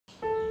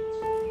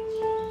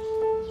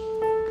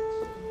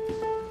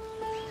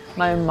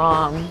My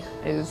mom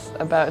is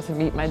about to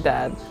meet my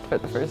dad for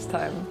the first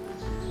time.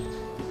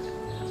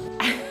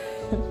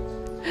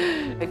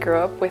 I grew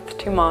up with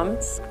two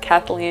moms,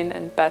 Kathleen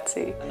and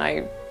Betsy, and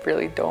I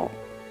really don't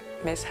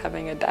miss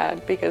having a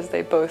dad because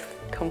they both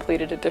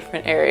completed a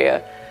different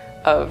area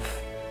of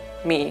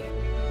me.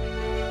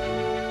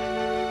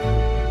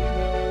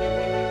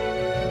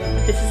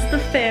 This is the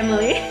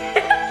family.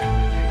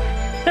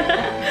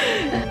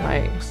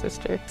 My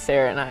sister,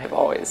 Sarah, and I I've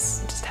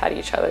always just had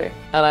each other.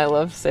 And I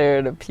love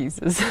Sarah to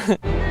pieces.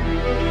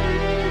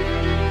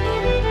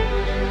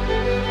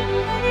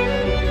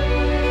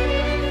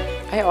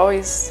 I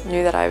always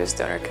knew that I was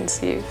donor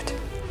conceived.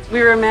 We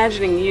were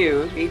imagining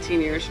you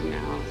 18 years from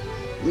now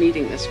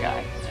meeting this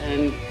guy,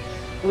 and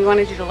we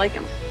wanted you to like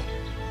him.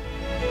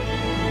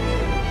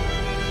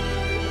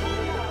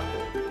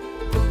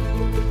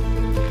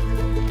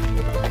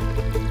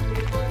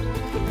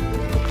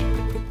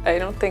 I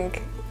don't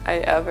think I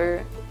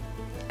ever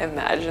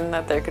imagined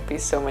that there could be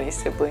so many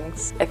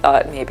siblings. I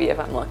thought maybe if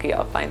I'm lucky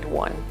I'll find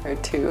one or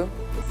two.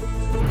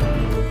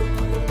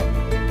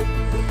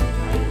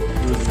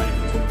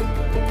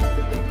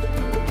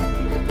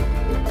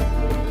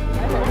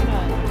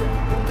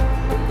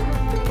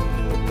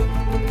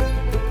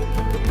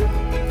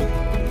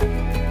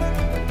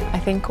 I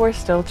think we're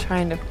still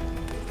trying to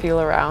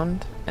feel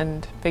around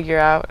and figure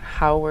out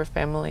how we're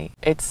family.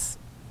 It's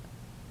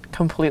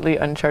completely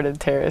uncharted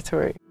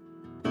territory.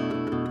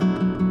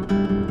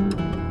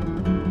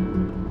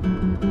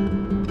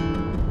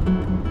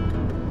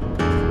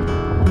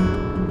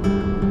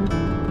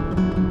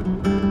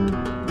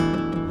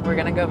 We're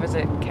gonna go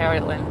visit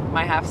Carolyn,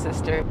 my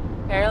half-sister.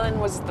 Carolyn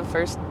was the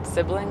first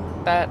sibling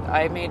that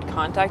I made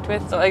contact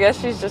with, so I guess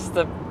she's just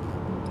the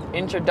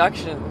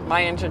introduction,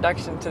 my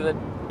introduction to the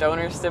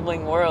donor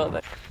sibling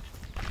world.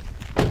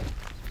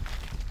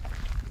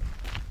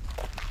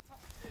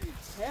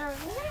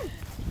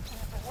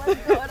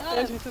 What's going on?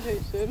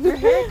 Anticipation. Your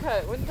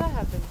haircut, when did that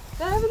happen?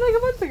 That happened like a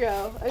month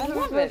ago. I just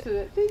love mentioned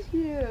it. Thank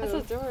you. That's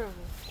adorable.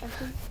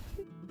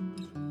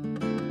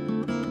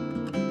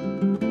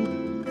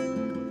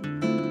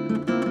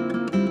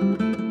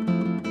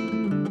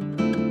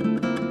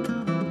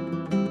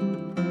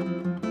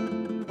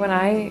 When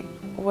I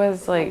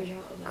was like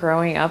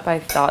growing up, I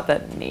thought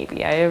that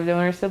maybe I have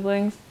donor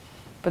siblings,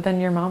 but then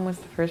your mom was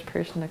the first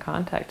person to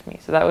contact me.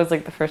 So that was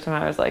like the first time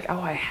I was like, oh,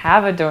 I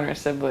have a donor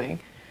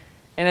sibling,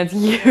 and it's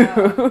you.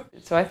 Yeah.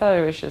 So I thought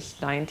it was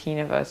just 19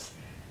 of us.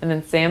 And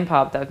then Sam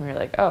popped up and we were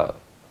like, oh,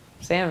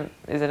 Sam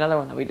is another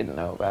one that we didn't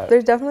know about.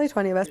 There's definitely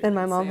 20 of us, and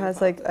my mom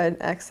has like an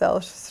Excel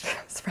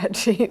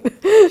spreadsheet.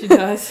 She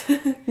does?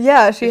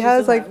 Yeah, she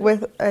has like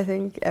with, I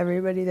think,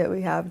 everybody that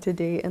we have to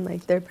date and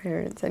like their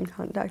parents and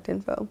contact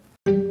info.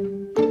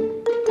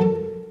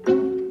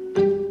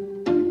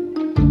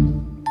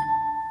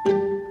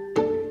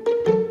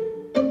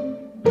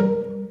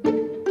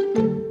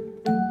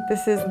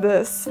 This is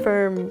the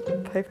sperm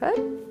pipette,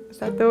 is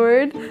that the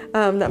word,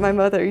 that my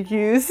mother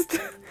used.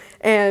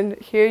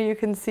 And here you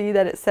can see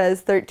that it says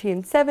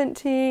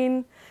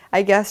 1317.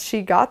 I guess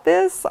she got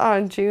this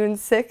on June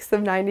 6th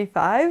of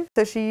 95.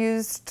 So she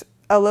used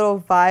a little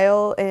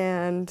vial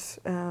and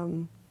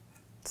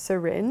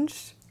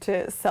syringe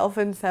to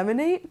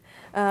self-inseminate.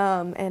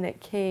 And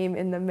it came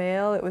in the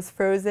mail. It was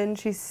frozen.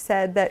 She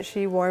said that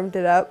she warmed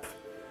it up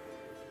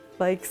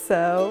like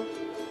so.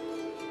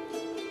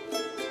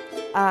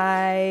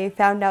 I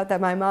found out that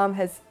my mom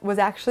was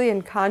actually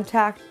in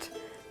contact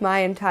my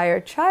entire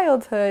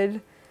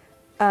childhood,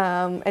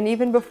 and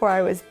even before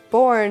I was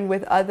born,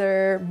 with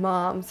other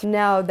moms.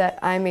 Now that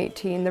I'm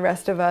 18, the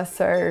rest of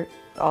us are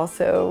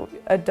also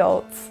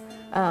adults.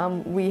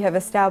 We have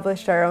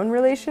established our own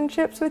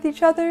relationships with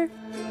each other.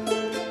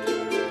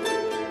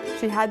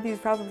 She had these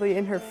probably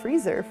in her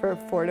freezer for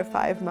 4 to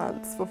 5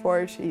 months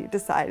before she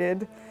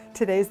decided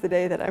today's the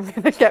day that I'm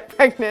gonna get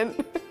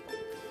pregnant.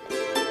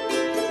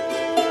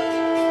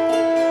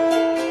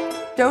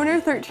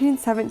 Donor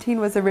 1317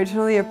 was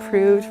originally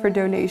approved for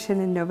donation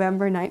in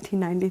November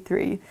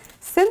 1993.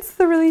 Since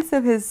the release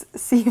of his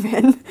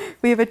semen,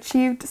 we have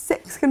achieved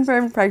 6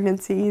 confirmed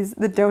pregnancies.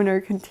 The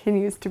donor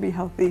continues to be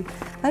healthy.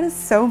 That is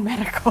so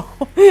medical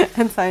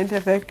and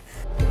scientific.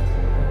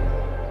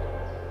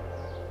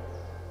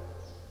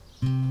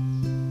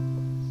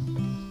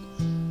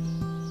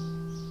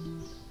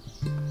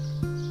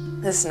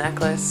 This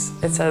necklace,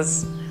 it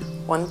says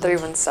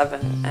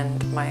 1317,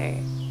 and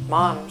my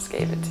mom's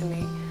gave it to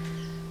me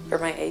for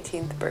my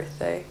 18th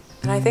birthday.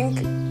 And I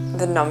think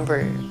the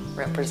number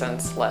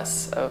represents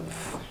less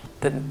of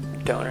the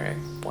donor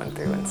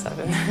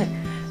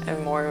 1317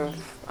 and more of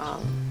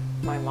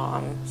my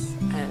mom's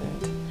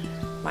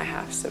and my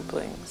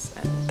half-siblings,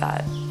 and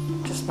that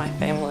just my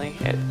family.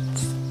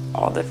 It's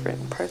all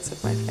different parts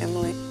of my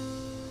family.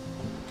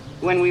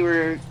 When we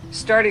were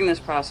starting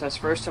this process,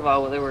 first of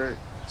all, there were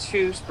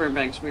 2 sperm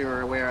banks we were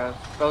aware of,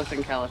 both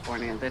in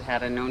California, that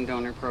had a known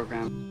donor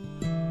program.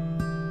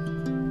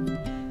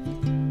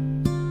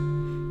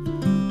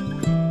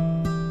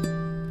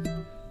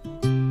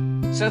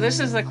 So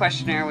this is the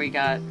questionnaire we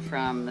got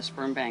from the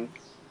sperm bank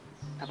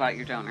about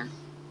your donor.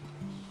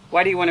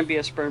 Why do you want to be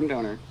a sperm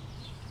donor?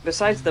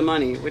 Besides the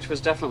money, which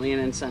was definitely an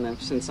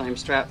incentive since I'm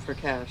strapped for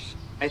cash,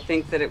 I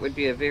think that it would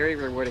be a very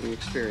rewarding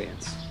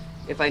experience.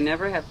 If I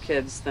never have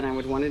kids, then I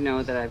would want to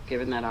know that I've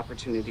given that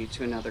opportunity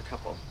to another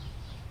couple.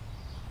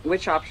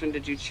 Which option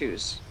did you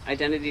choose?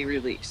 Identity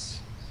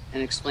release.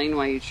 And explain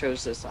why you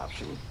chose this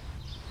option.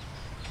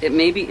 It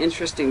may be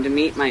interesting to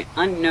meet my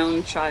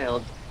unknown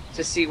child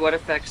to see what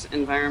effects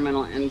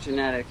environmental and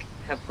genetic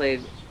have played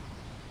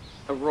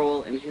a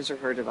role in his or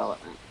her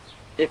development.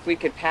 If we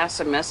could pass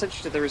a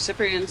message to the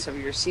recipients of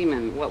your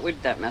semen, what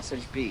would that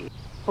message be?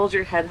 Hold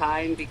your head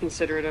high and be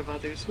considerate of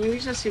others. I mean, he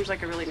just seems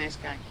like a really nice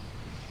guy.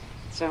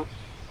 So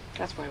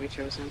that's why we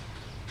chose him.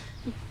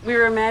 We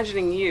were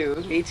imagining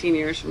you 18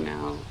 years from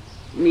now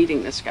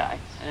meeting this guy,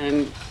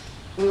 and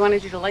we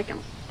wanted you to like him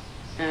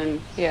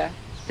and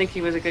think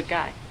he was a good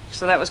guy.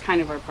 So that was kind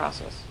of our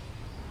process.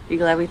 You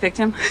glad we picked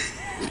him?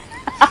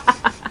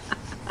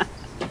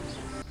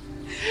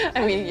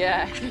 I mean,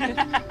 yeah.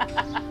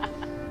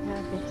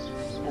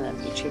 I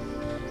love you too.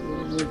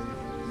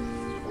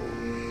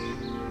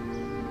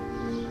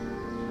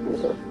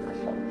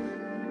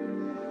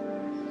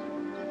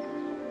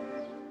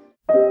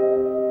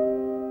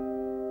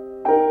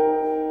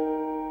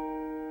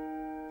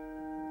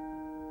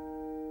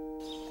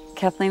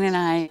 Kathleen and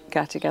I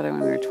got together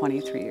when we were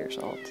 23 years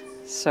old,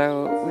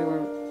 so we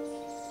were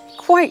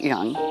quite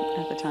young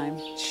at the time.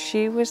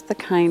 She was the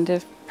kind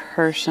of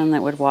person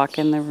that would walk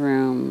in the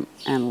room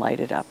and light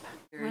it up.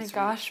 Oh my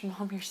gosh,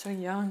 Mom, you're so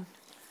young.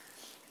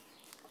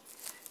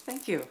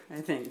 Thank you,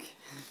 I think.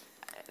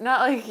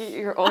 Not like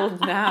you're old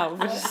now,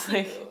 but just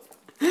like...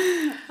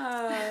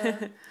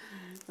 That's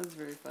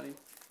very funny.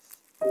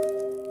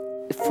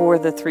 For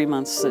the 3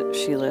 months that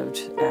she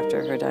lived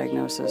after her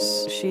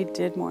diagnosis, she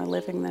did more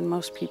living than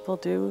most people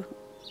do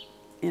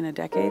in a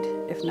decade,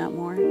 if not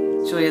more.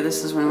 Julia,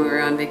 this is when we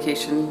were on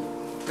vacation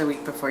the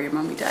week before your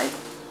mommy died.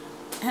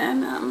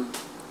 And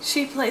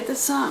she played the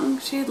song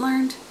she had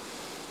learned.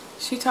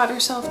 She taught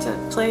herself to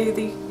play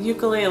the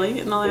ukulele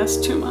in the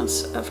last 2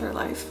 months of her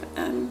life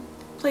and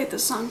played the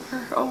song for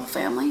her whole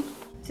family.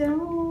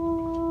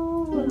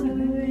 Don't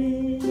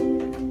worry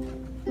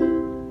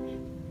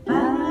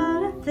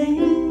about a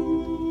thing,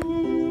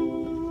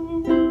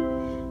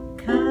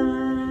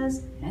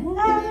 'cause every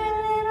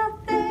little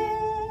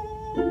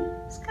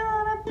thing's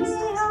gonna be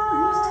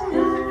alright.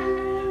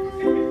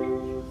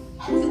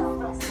 I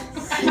don't think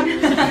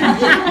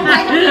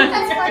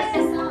that's part of the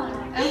song.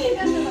 I don't think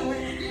that's the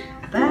word.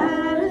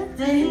 About a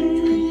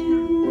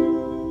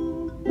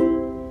thing,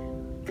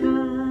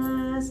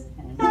 'cause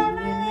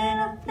every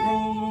little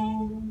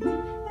thing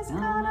is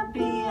gonna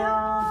be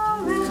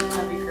alright.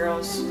 Love you,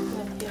 girls.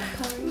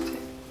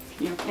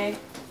 You okay?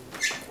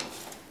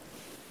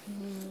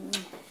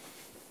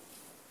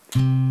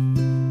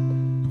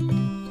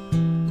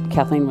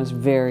 Kathleen was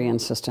very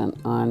insistent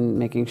on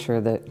making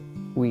sure that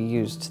we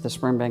used the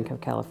Sperm Bank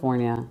of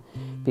California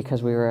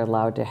because we were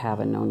allowed to have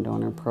a known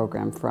donor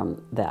program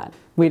from that.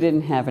 We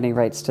didn't have any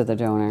rights to the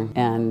donor,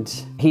 and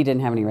he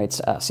didn't have any rights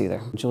to us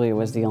either. Julia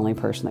was the only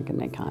person that could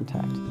make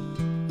contact.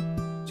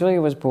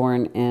 Julia was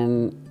born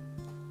in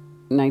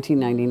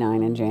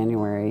 1999 in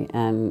January,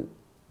 and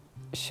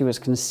she was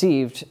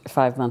conceived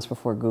 5 months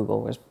before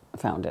Google was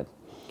founded.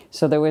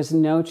 So there was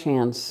no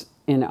chance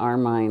in our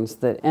minds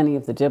that any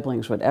of the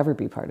Dibblings would ever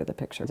be part of the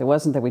picture. It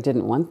wasn't that we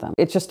didn't want them.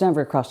 It just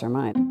never crossed our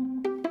mind.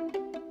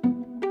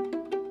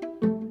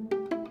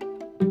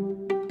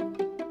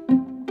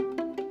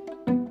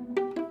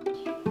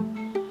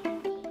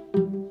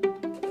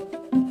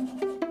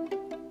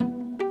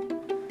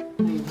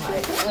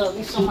 I love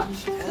you so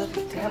much.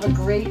 Have a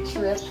great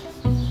trip,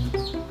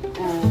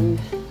 and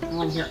I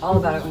want to hear all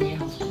about it when you get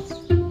home.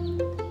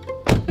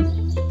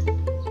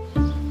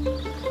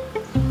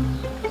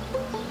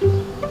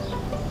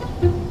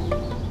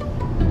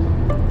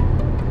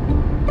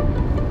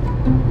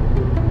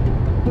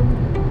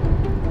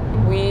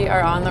 We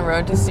are on the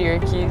road to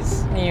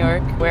Syracuse, New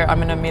York, where I'm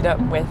gonna meet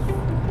up with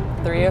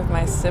 3 of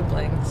my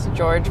siblings,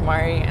 George,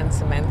 Mari, and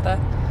Samantha.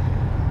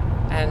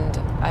 And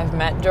I've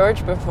met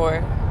George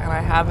before, and I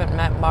haven't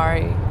met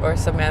Mari or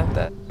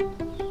Samantha.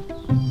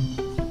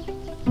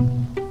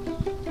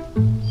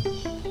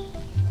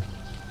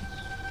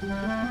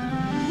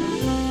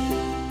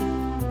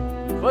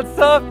 What's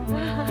up?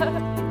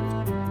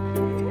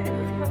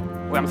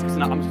 Wait, I'm supposed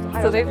to.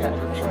 So they've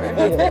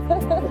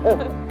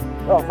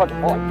Oh, fucking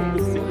hell. Good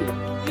to see you.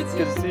 It's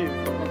good to see you.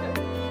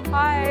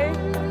 Hi,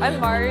 I'm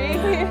Mari.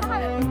 It's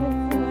nice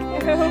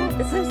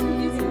to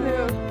meet you too.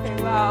 Okay,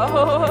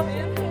 wow.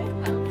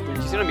 Dude,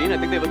 you see what I mean? I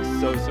think they look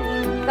so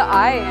similar. The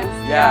eyes.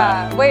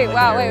 Yeah. Wait,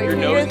 wow, wait. Your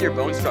can nose you- and your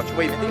bone structure.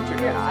 Wait, I think it's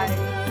your Your nose. eye.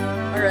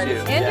 Already. Too.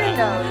 And your Yeah.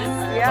 nose.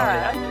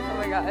 Yeah. Oh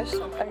my gosh.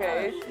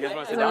 Okay. You guys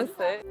want to sit So down?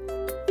 sit.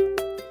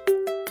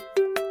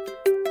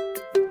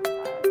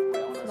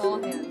 Small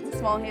hands.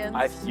 Small hands.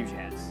 I have huge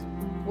hands.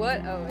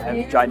 What? Oh, I have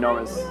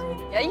ginormous.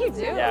 yeah, you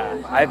do. Yeah.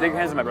 I have bigger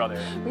hands than my brother.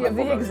 We have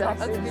Both the of us. exact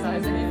same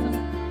size.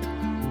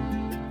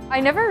 I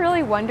never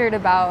really wondered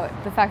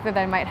about the fact that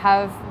I might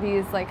have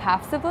these like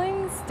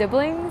half-siblings,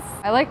 siblings.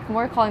 I like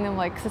more calling them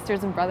like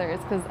sisters and brothers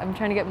because I'm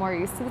trying to get more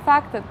used to the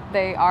fact that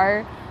they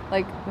are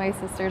like my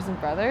sisters and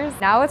brothers.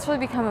 Now it's really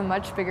become a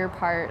much bigger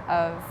part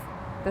of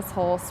this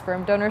whole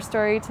sperm donor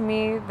story to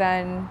me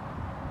than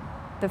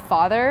the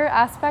father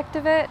aspect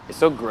of it. It's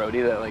so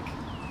grody that like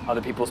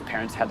other people's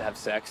parents had to have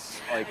sex.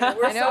 Like,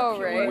 I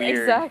know, right? weird.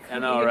 Exactly. I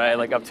know, right?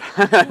 Like up to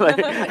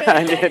like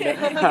I did.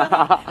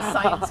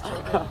 Science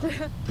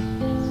children.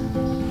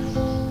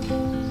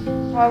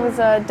 I was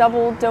a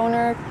double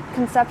donor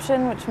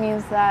conception, which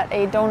means that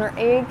a donor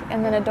egg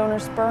and then a donor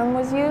sperm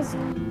was used.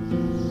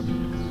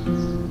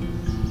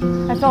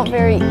 I felt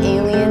very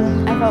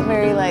alien. I felt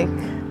very like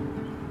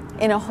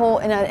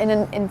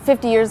in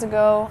 50 years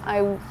ago,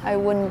 I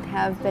wouldn't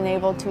have been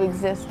able to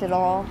exist at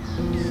all.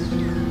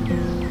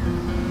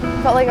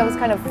 I felt like I was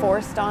kind of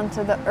forced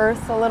onto the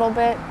earth a little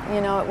bit.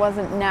 You know, it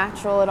wasn't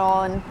natural at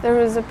all. And there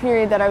was a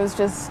period that I was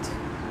just,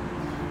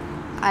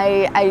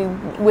 I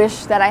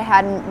wish that I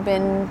hadn't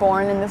been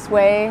born in this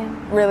way,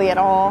 really at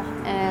all.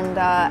 And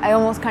I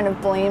almost kind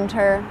of blamed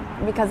her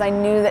because I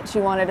knew that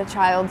she wanted a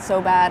child so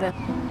bad.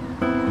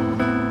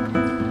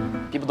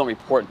 People don't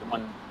report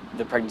when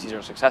the pregnancies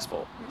are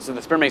successful. So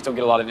the sperm banks don't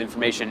get a lot of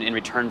information in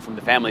return from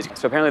the families.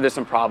 So apparently there's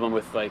some problem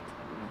with like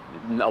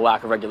a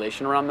lack of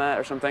regulation around that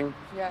or something.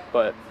 Yeah.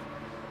 But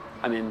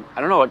I mean, I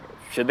don't know, like,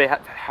 should they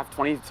have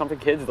 20-something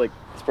kids? Like,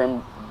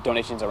 sperm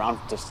donations around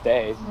to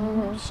stay.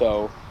 Mm-hmm.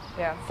 So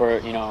yeah. For,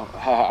 you know,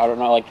 I don't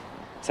know, like,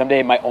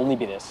 someday it might only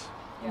be this.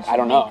 Yeah. I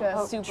don't know.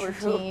 A super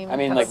team. I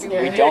mean, like,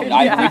 we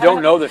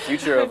don't know the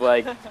future of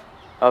like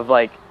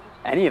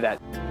any of that.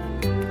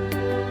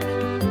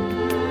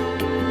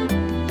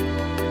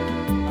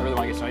 I really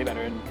want to get to know you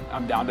better, and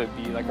I'm down to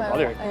be like a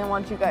brother. I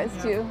want you guys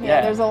to. Yeah,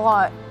 there's a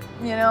lot,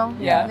 you know?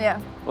 Yeah.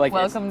 Like,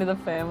 welcome to the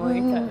family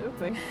kind of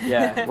thing.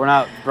 Yeah, we're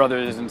not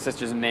brothers and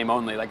sisters in name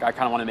only. Like, I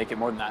kind of want to make it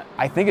more than that.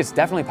 I think it's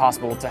definitely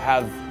possible to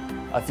have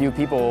a few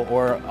people,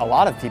 or a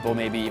lot of people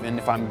maybe, even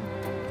if I'm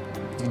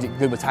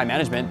good with time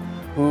management,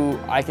 who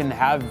I can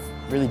have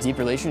really deep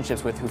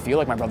relationships with who feel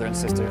like my brother and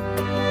sister.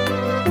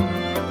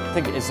 I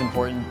think it's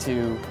important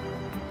to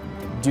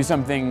do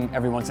something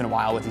every once in a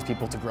while with these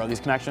people to grow these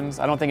connections.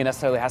 I don't think it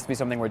necessarily has to be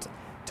something where it's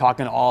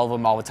talking to all of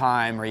them all the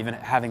time, or even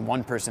having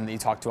one person that you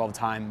talk to all the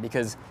time,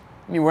 because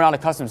I mean, we're not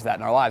accustomed to that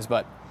in our lives,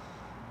 but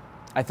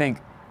I think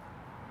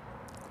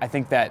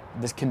that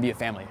this can be a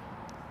family,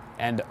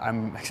 and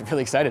I'm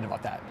really excited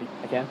about that.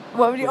 I can?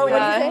 What would you say?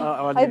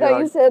 I thought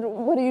you said,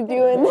 what are you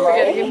doing?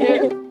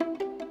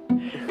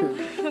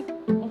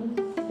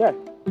 Yeah.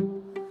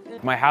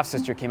 My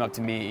half-sister came up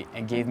to me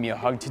and gave me a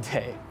hug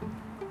today,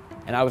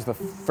 and I was the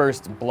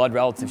first blood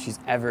relative she's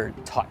ever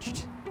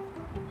touched,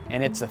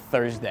 and it's a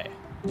Thursday.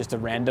 Just a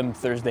random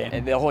Thursday.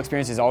 And the whole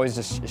experience is always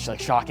just like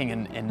shocking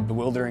and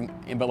bewildering,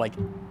 but like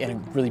in a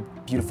really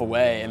beautiful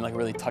way and like a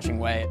really touching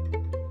way.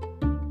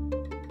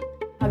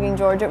 Hugging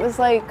George, it was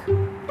like,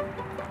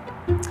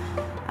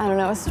 I don't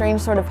know, a strange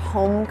sort of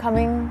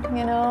homecoming,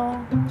 you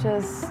know?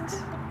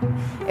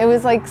 It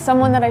was like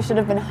someone that I should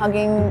have been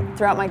hugging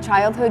throughout my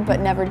childhood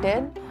but never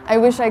did. I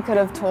wish I could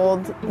have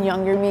told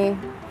younger me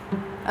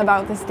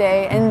about this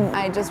day, and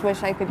I just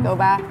wish I could go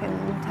back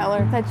and tell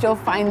her that you'll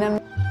find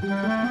them.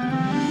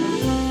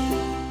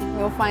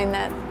 You'll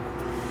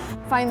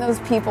find those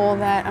people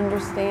that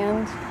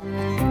understand.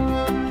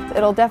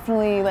 It'll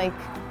definitely like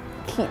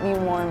keep me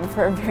warm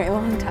for a very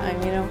long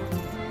time, you know.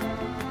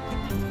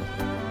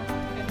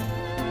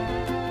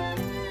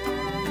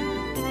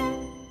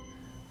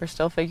 We're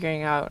still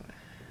figuring out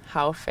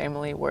how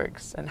family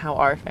works and how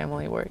our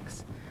family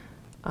works.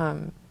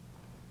 I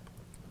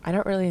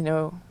don't really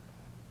know.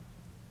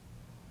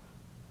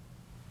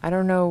 I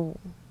don't know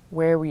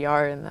where we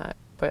are in that,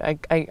 but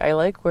I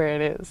like where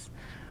it is.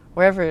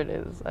 Wherever it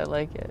is, I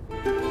like it.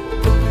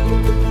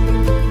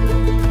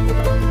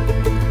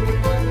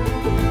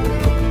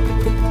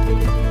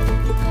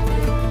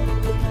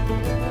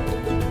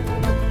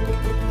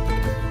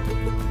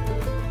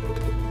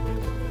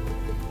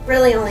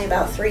 Really only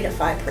about 3 to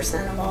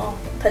 5% of all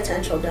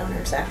potential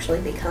donors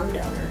actually become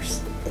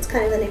donors. It's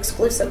kind of an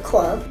exclusive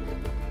club.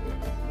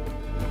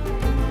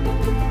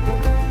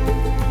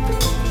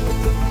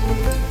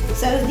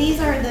 So these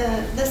are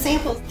the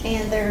samples,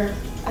 and they're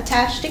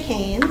attached to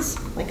cans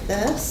like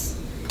this,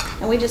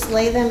 and we just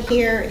lay them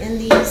here in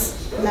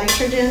these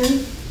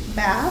nitrogen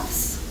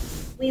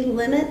baths. We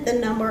limit the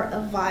number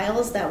of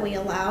vials that we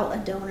allow a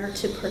donor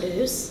to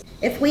produce.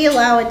 If we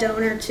allow a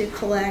donor to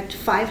collect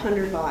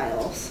 500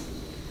 vials,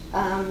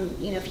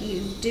 you know, if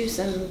you do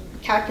some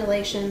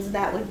calculations,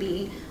 that would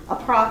be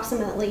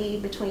approximately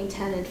between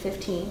 10 and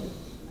 15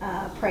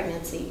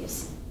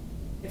 pregnancies.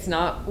 It's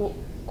not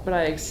what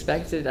I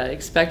expected. I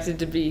expected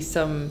to be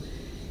some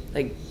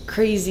like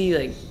crazy,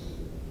 like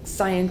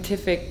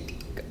scientific,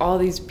 all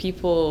these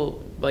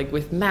people like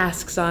with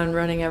masks on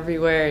running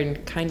everywhere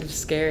and kind of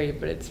scary,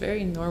 but it's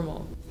very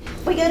normal.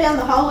 If we go down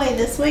the hallway,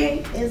 this way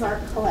is our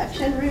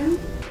collection room.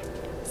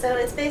 So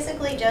it's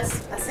basically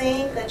just a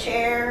sink, a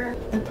chair,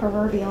 a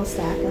proverbial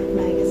stack of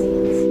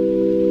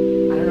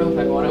magazines. I don't know if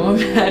I want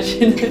to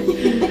imagine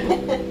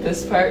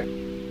this part.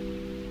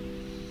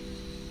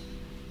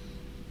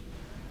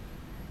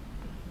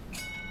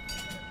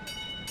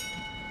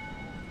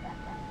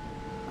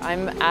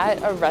 I'm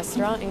at a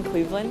restaurant in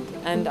Cleveland,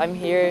 and I'm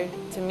here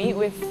to meet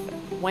with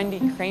Wendy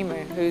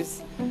Kramer,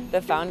 who's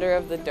the founder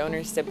of the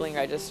Donor Sibling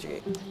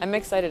Registry. I'm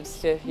excited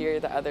to hear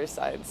the other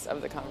sides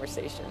of the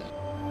conversation.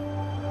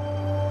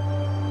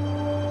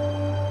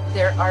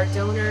 There are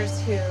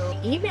donors who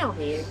email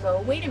me and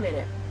go, wait a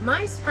minute,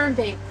 my sperm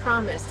bank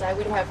promised I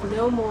would have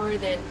no more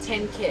than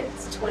 10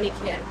 kids, 20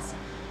 kids.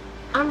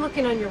 I'm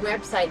looking on your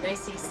website and I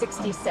see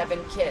 67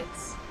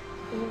 kids.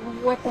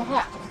 What the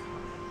heck?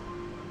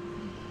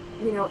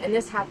 You know, and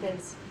this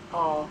happens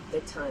all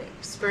the time.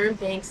 Sperm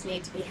banks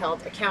need to be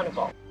held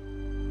accountable.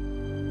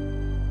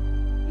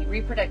 The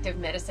reproductive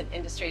medicine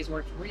industry has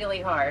worked really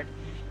hard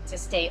to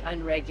stay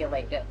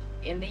unregulated.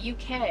 In the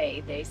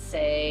UK, they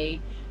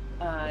say,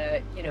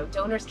 you know,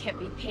 donors can't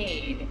be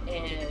paid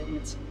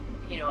and,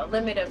 you know, a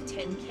limit of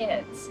 10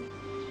 kids.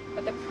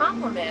 But the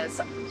problem is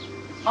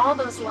all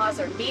those laws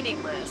are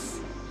meaningless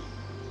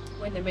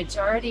when the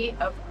majority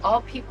of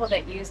all people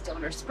that use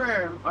donor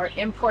sperm are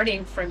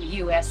importing from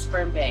US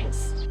sperm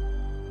banks.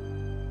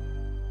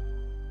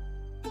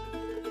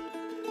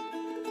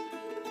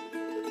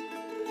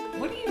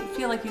 What do you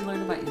feel like you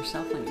learn about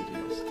yourself when you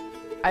do this?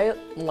 I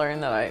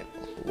learned that I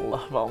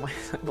love all my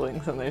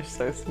siblings and they're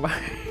so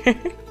smart.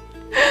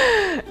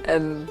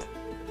 And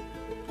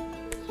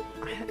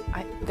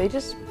they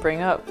just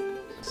bring up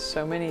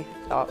so many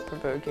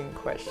thought-provoking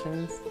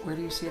questions. Where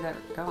do you see that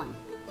going?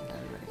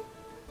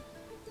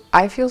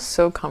 I feel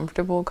so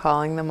comfortable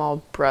calling them all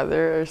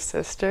brother or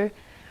sister,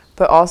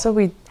 but also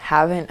we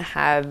haven't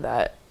had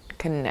that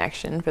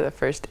connection for the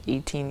first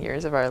 18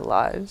 years of our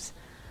lives.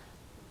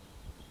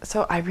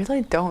 So I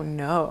really don't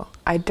know.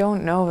 I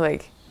don't know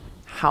like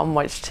how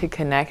much to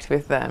connect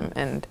with them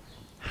and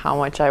how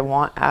much I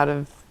want out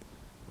of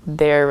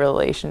their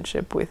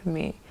relationship with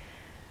me.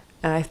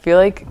 And I feel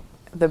like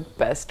the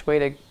best way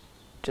to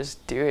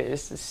just do it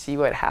is to see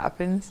what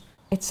happens.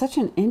 It's such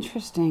an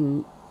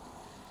interesting,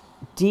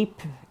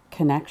 deep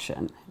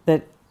connection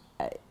that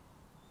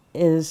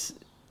is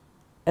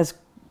as,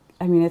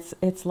 I mean,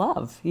 it's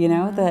love, you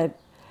know, Mm-hmm. that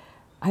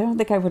I don't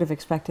think I would have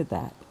expected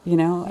that, you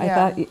know. Yeah. I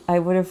thought I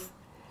would have,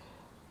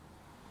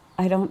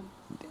 I don't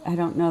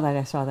know that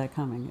I saw that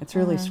coming. It's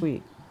really Mm-hmm.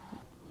 sweet.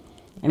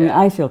 I mean,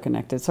 I feel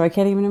connected, so I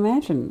can't even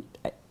imagine.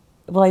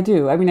 Well, I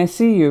do. I mean, I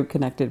see you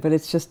connected, but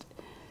it's just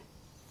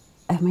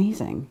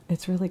amazing.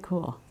 It's really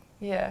cool.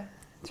 Yeah.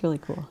 It's really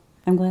cool.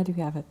 I'm glad you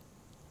have it.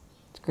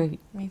 It's great.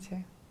 Me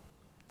too.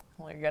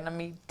 We're gonna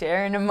meet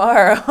Darren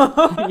tomorrow.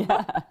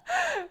 Yeah.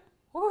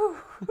 Woo.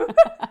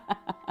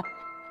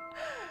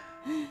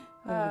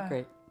 That'll be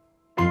great.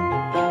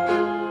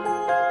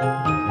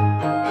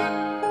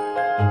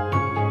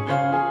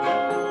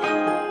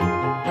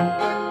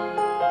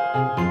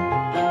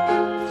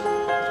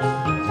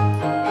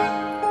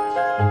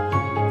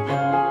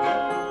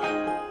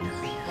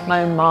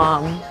 My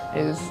mom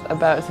is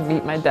about to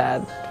meet my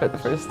dad for the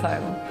first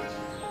time.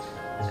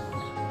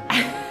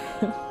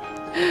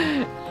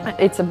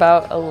 It's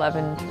about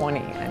 11:20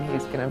 and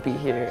he's gonna be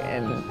here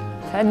in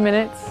 10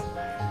 minutes.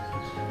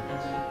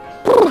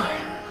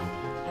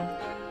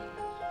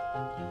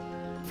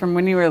 From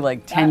when you were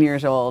like 10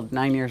 years old,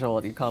 9 years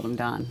old, you called him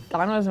Don.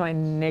 Don was my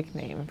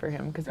nickname for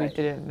him because we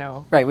didn't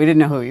know. Right, we didn't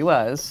know who he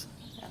was.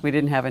 We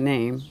didn't have a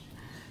name,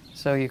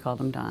 so you called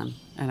him Don.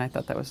 And I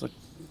thought that was the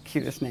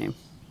cutest name.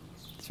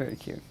 It's very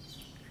cute.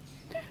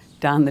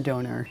 Don the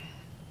donor.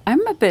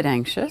 I'm a bit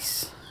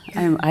anxious,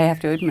 I have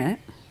to admit,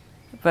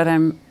 but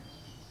I'm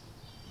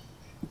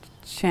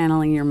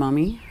channeling your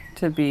mommy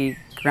to be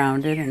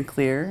grounded and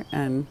clear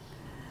and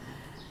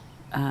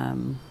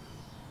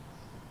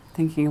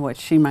thinking of what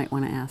she might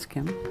want to ask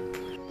him.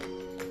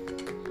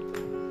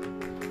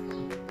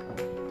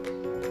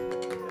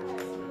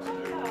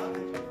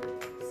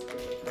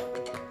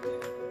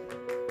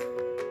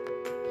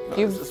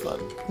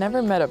 You've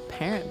never met a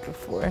parent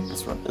before.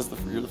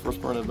 You're the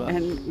first parent I've met.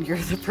 And you're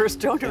the first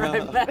donor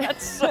I've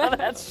met, so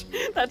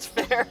that's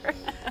fair.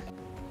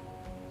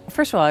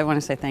 First of all, I want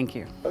to say thank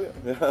you.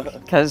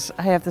 Because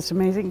I have this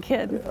amazing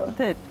kid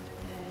that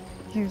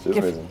you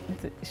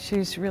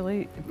she's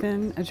really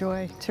been a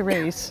joy to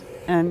raise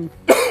and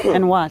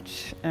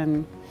watch,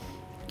 and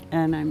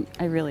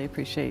I really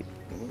appreciate.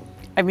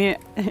 I mean,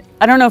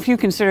 I don't know if you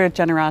consider it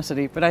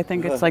generosity, but I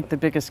think it's like the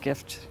biggest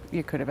gift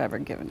you could have ever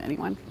given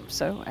anyone.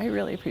 So I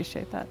really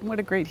appreciate that. And what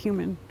a great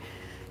human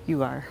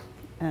you are,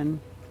 and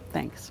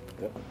thanks.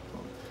 Yeah.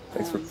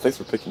 Thanks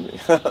for picking me.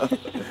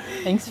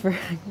 Thanks for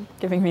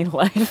giving me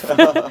life.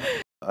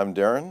 I'm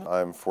Darren.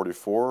 I'm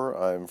 44.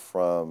 I'm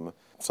from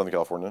Southern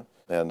California,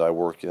 and I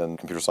work in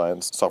computer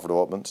science, software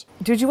development.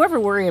 Did you ever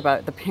worry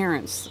about the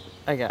parents,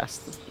 I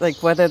guess?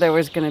 Like whether there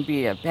was going to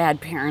be a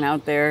bad parent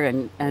out there,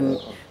 and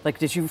like,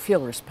 did you feel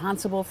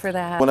responsible for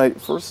that? When I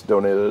first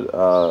donated,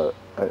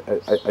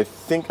 I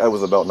think I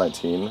was about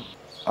 19.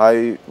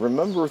 I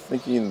remember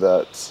thinking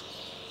that,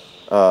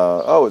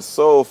 oh, it's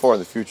so far in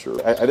the future.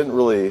 I didn't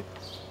really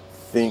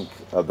think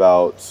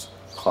about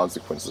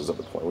consequences at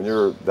the point. When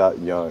you're that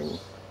young,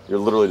 you're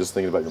literally just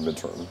thinking about your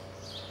midterm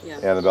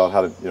and about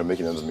how to,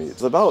 making ends meet.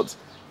 It's about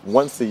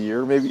once a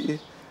year, maybe.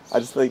 I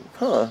just think,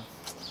 I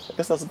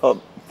guess that's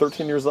about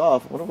 13 years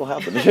off. What will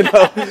happen?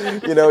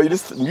 You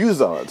just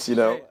muse on it.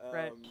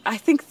 Right. I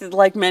think that,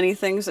 like many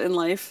things in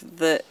life,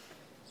 the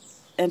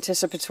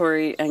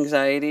anticipatory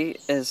anxiety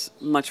is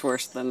much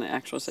worse than the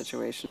actual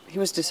situation. He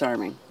was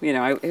disarming. He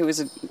was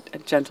a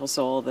gentle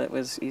soul that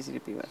was easy to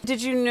be with.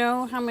 Did you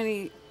know how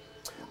many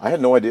I had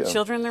no idea.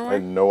 Children there were? I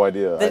had no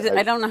idea.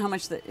 I don't know how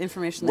much the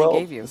information they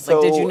gave you.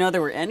 Did you know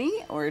there were any,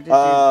 or did you?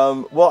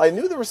 Well, I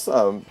knew there were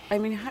some. I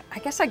mean, I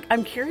guess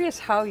I'm curious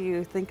how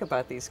you think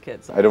about these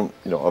kids. I don't,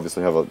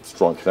 obviously have a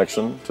strong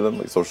connection to them,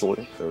 like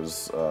socially.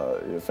 There's,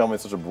 family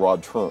is such a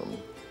broad term.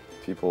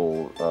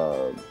 People,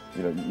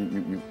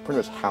 you pretty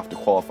much have to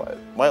qualify it.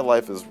 My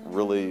life is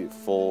really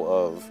full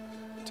of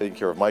taking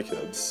care of my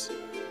kids.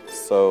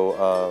 So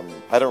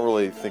I don't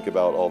really think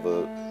about all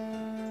the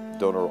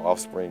donor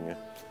offspring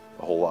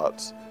a whole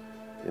lot,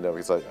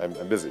 because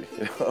I'm busy.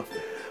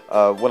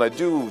 When I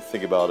do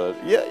think about it,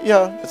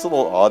 yeah, it's a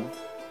little odd.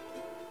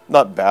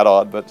 Not bad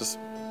odd, but just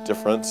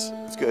different.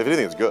 It's good. If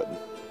anything, it's good.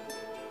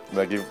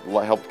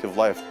 I helped give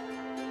life.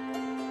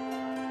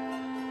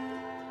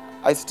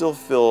 I still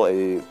feel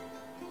a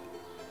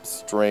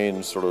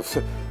strange sort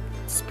of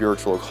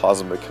spiritual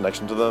cosmic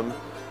connection to them,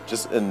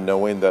 just in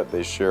knowing that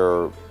they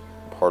share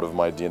part of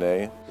my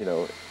DNA.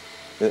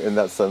 In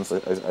that sense,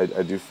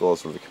 I do feel a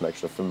sort of a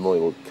connection, a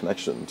familial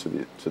connection to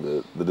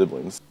the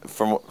Dibblings.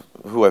 From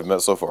who I've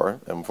met so far,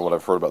 and from what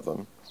I've heard about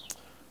them,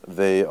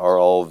 they are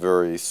all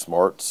very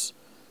smart,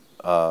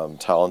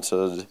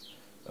 talented,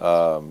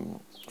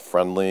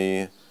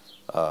 friendly,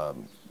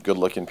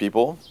 good-looking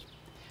people.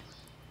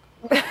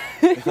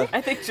 I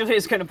think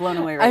Julia's kind of blown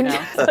away right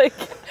now. I'm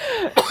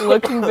just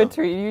looking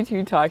between you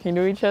two talking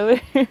to each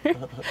other,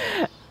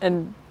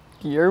 and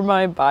you're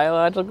my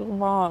biological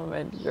mom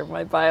and you're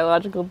my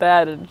biological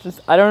dad, and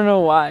I don't know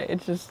why,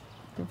 it's just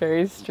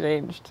very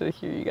strange to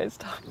hear you guys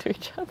talk to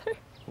each other.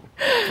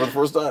 For the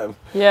first time.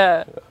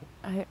 Yeah.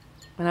 And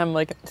I'm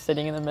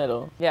sitting in the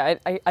middle. Yeah,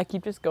 I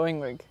keep just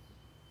going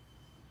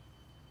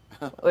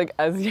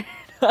as you're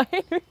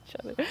talking to each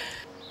other.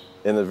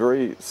 In a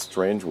very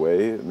strange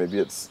way, maybe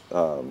it's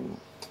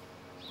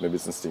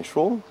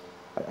instinctual.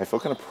 I feel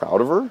kind of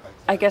proud of her.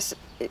 I guess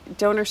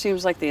Donor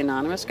seems like the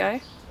anonymous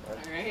guy.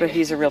 But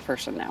he's a real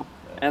person now,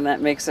 and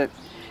that makes it,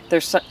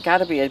 there's got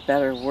to be a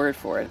better word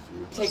for it.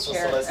 Take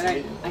care,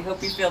 and I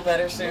hope you feel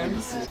better soon.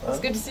 It's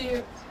good to see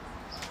you.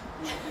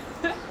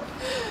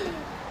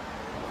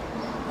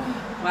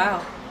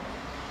 Wow.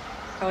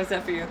 How was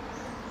that for you?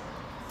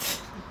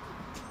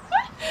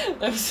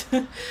 That was,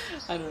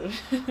 I don't know.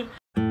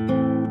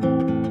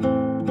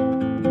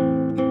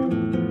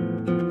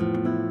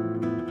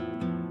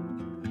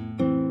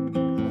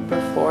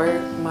 Before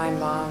my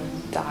mom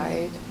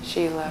died,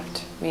 she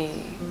left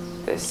me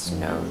this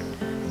note.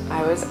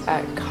 I was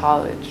at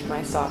college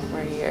my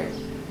sophomore year,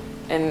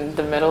 in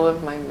the middle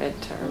of my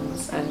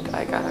midterms, and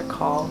I got a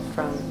call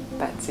from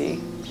Betsy.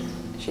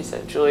 She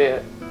said,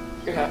 "Julia,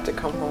 you have to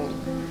come home."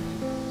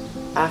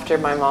 After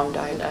my mom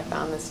died, I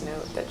found this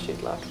note that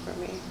she'd left for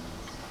me.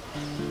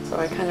 So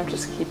I kind of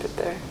just keep it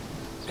there.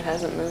 It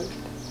hasn't moved.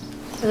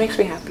 It makes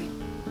me happy.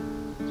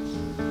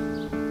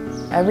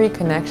 Every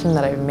connection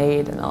that I've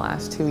made in the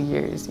last 2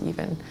 years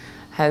even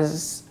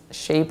has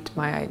shaped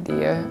my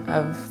idea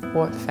of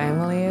what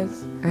family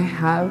is. I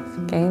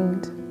have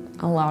gained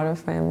a lot of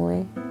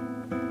family,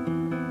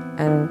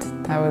 and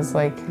that was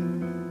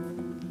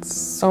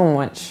so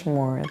much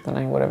more than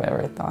I would have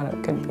ever thought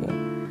it could be.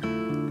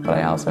 But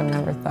I also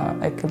never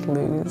thought I could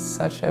lose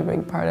such a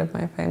big part of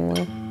my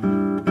family.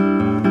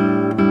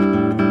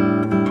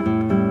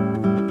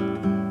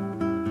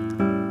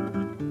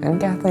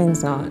 And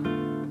Kathleen's not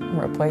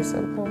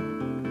replaceable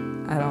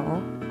at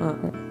all.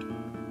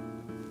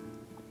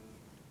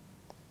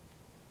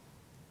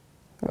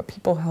 But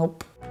people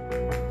help.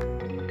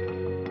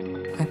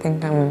 I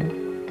think I'm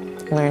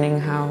learning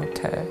how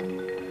to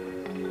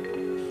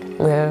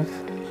live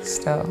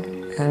still,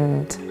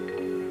 and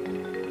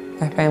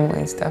my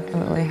family's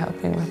definitely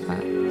helping with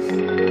that.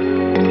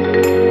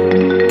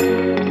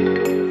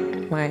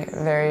 My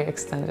very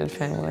extended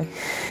family.